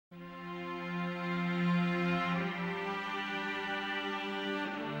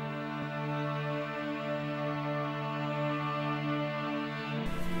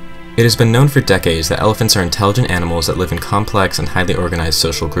It has been known for decades that elephants are intelligent animals that live in complex and highly organized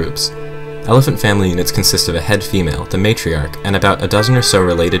social groups. Elephant family units consist of a head female, the matriarch, and about a dozen or so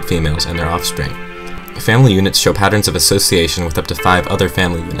related females and their offspring. Family units show patterns of association with up to 5 other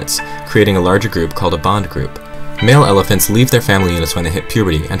family units, creating a larger group called a bond group. Male elephants leave their family units when they hit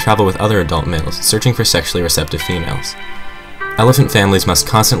puberty and travel with other adult males, searching for sexually receptive females. Elephant families must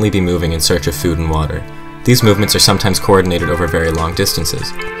constantly be moving in search of food and water. These movements are sometimes coordinated over very long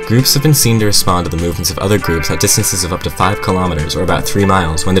distances. Groups have been seen to respond to the movements of other groups at distances of up to 5 kilometers or about 3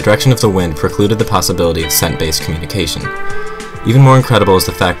 miles when the direction of the wind precluded the possibility of scent-based communication. Even more incredible is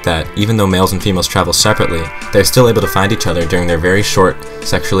the fact that, even though males and females travel separately, they are still able to find each other during their very short,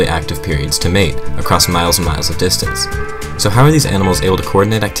 sexually active periods to mate, across miles and miles of distance. So how are these animals able to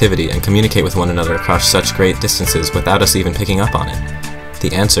coordinate activity and communicate with one another across such great distances without us even picking up on it?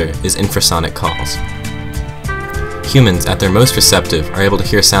 The answer is infrasonic calls. Humans, at their most receptive, are able to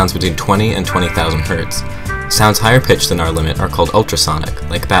hear sounds between 20 and 20,000 hertz. Sounds higher pitched than our limit are called ultrasonic,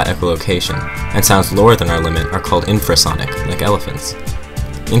 like bat echolocation, and sounds lower than our limit are called infrasonic, like elephants.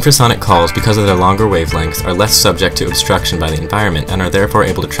 Infrasonic calls, because of their longer wavelengths, are less subject to obstruction by the environment and are therefore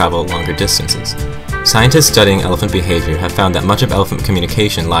able to travel longer distances. Scientists studying elephant behavior have found that much of elephant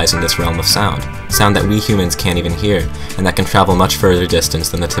communication lies in this realm of sound that we humans can't even hear, and that can travel much further distance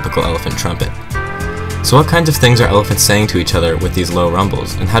than the typical elephant trumpet. So what kinds of things are elephants saying to each other with these low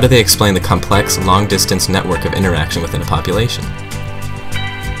rumbles, and how do they explain the complex, long-distance network of interaction within a population?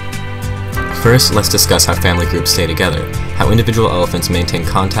 First, let's discuss how family groups stay together, how individual elephants maintain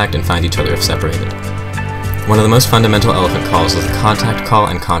contact and find each other if separated. One of the most fundamental elephant calls is the contact call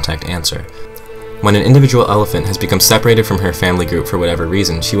and contact answer. When an individual elephant has become separated from her family group for whatever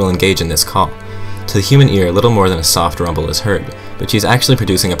reason, she will engage in this call. To the human ear, little more than a soft rumble is heard, but she is actually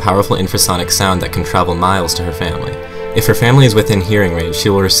producing a powerful infrasonic sound that can travel miles to her family. If her family is within hearing range, she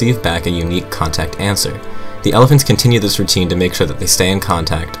will receive back a unique contact answer. The elephants continue this routine to make sure that they stay in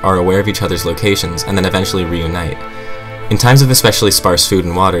contact, are aware of each other's locations, and then eventually reunite. In times of especially sparse food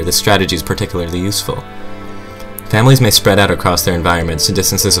and water, this strategy is particularly useful. Families may spread out across their environments to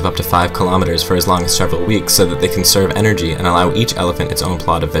distances of up to 5 kilometers for as long as several weeks so that they conserve energy and allow each elephant its own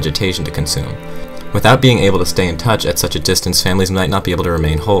plot of vegetation to consume. Without being able to stay in touch at such a distance, families might not be able to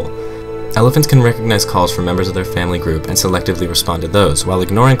remain whole. Elephants can recognize calls from members of their family group and selectively respond to those, while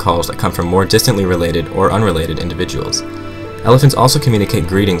ignoring calls that come from more distantly related or unrelated individuals. Elephants also communicate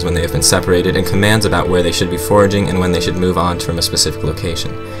greetings when they have been separated and commands about where they should be foraging and when they should move on from a specific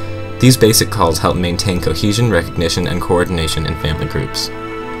location. These basic calls help maintain cohesion, recognition, and coordination in family groups.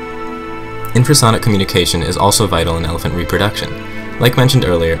 Infrasonic communication is also vital in elephant reproduction. Like mentioned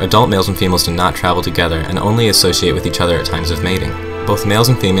earlier, adult males and females do not travel together and only associate with each other at times of mating. Both males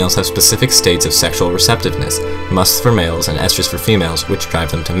and females have specific states of sexual receptiveness, musts for males and estrus for females, which drive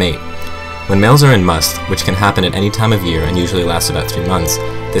them to mate. When males are in must, which can happen at any time of year and usually lasts about 3 months,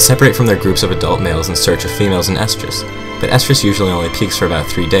 they separate from their groups of adult males in search of females in estrus. But estrus usually only peaks for about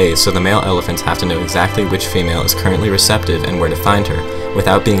 3 days, so the male elephants have to know exactly which female is currently receptive and where to find her,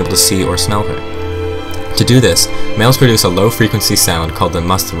 without being able to see or smell her. To do this, males produce a low-frequency sound called the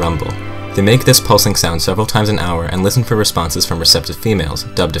must rumble. They make this pulsing sound several times an hour and listen for responses from receptive females,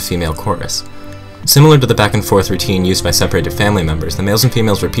 dubbed a female chorus. Similar to the back-and-forth routine used by separated family members, the males and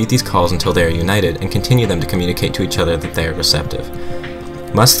females repeat these calls until they are united and continue them to communicate to each other that they are receptive.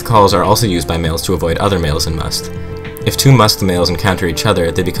 Must calls are also used by males to avoid other males in must. If 2 must males encounter each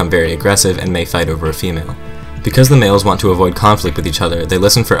other, they become very aggressive and may fight over a female. Because the males want to avoid conflict with each other, they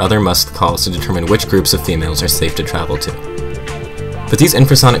listen for other must calls to determine which groups of females are safe to travel to. But these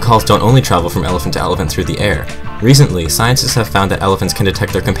infrasonic calls don't only travel from elephant to elephant through the air. Recently, scientists have found that elephants can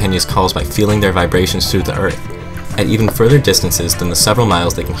detect their companions' calls by feeling their vibrations through the earth. At even further distances than the several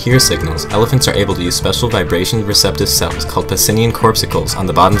miles they can hear signals, elephants are able to use special vibration-receptive cells called Pacinian corpuscles on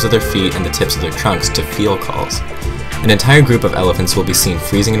the bottoms of their feet and the tips of their trunks to feel calls. An entire group of elephants will be seen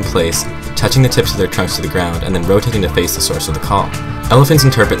freezing in place, touching the tips of their trunks to the ground, and then rotating to face the source of the call. Elephants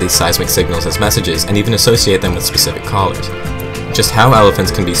interpret these seismic signals as messages and even associate them with specific callers. Just how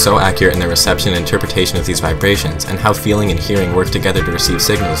elephants can be so accurate in their reception and interpretation of these vibrations, and how feeling and hearing work together to receive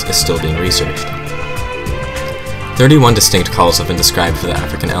signals, is still being researched. 31 distinct calls have been described for the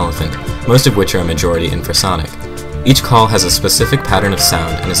African elephant, most of which are a majority infrasonic. Each call has a specific pattern of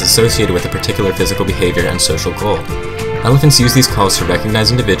sound and is associated with a particular physical behavior and social goal. Elephants use these calls to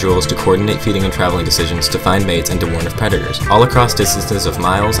recognize individuals, to coordinate feeding and traveling decisions, to find mates, and to warn of predators, all across distances of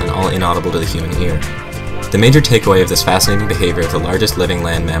miles and all inaudible to the human ear. The major takeaway of this fascinating behavior of the largest living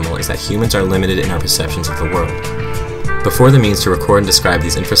land mammal is that humans are limited in our perceptions of the world. Before the means to record and describe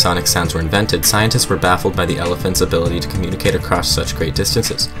these infrasonic sounds were invented, scientists were baffled by the elephant's ability to communicate across such great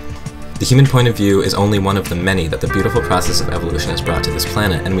distances. The human point of view is only one of the many that the beautiful process of evolution has brought to this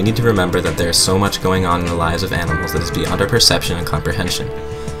planet, and we need to remember that there is so much going on in the lives of animals that is beyond our perception and comprehension.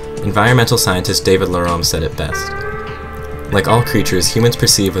 Environmental scientist David Larome said it best. Like all creatures, humans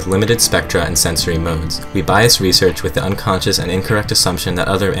perceive with limited spectra and sensory modes. We bias research with the unconscious and incorrect assumption that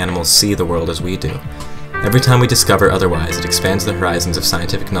other animals see the world as we do. Every time we discover otherwise, it expands the horizons of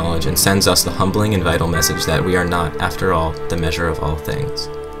scientific knowledge and sends us the humbling and vital message that we are not, after all, the measure of all things.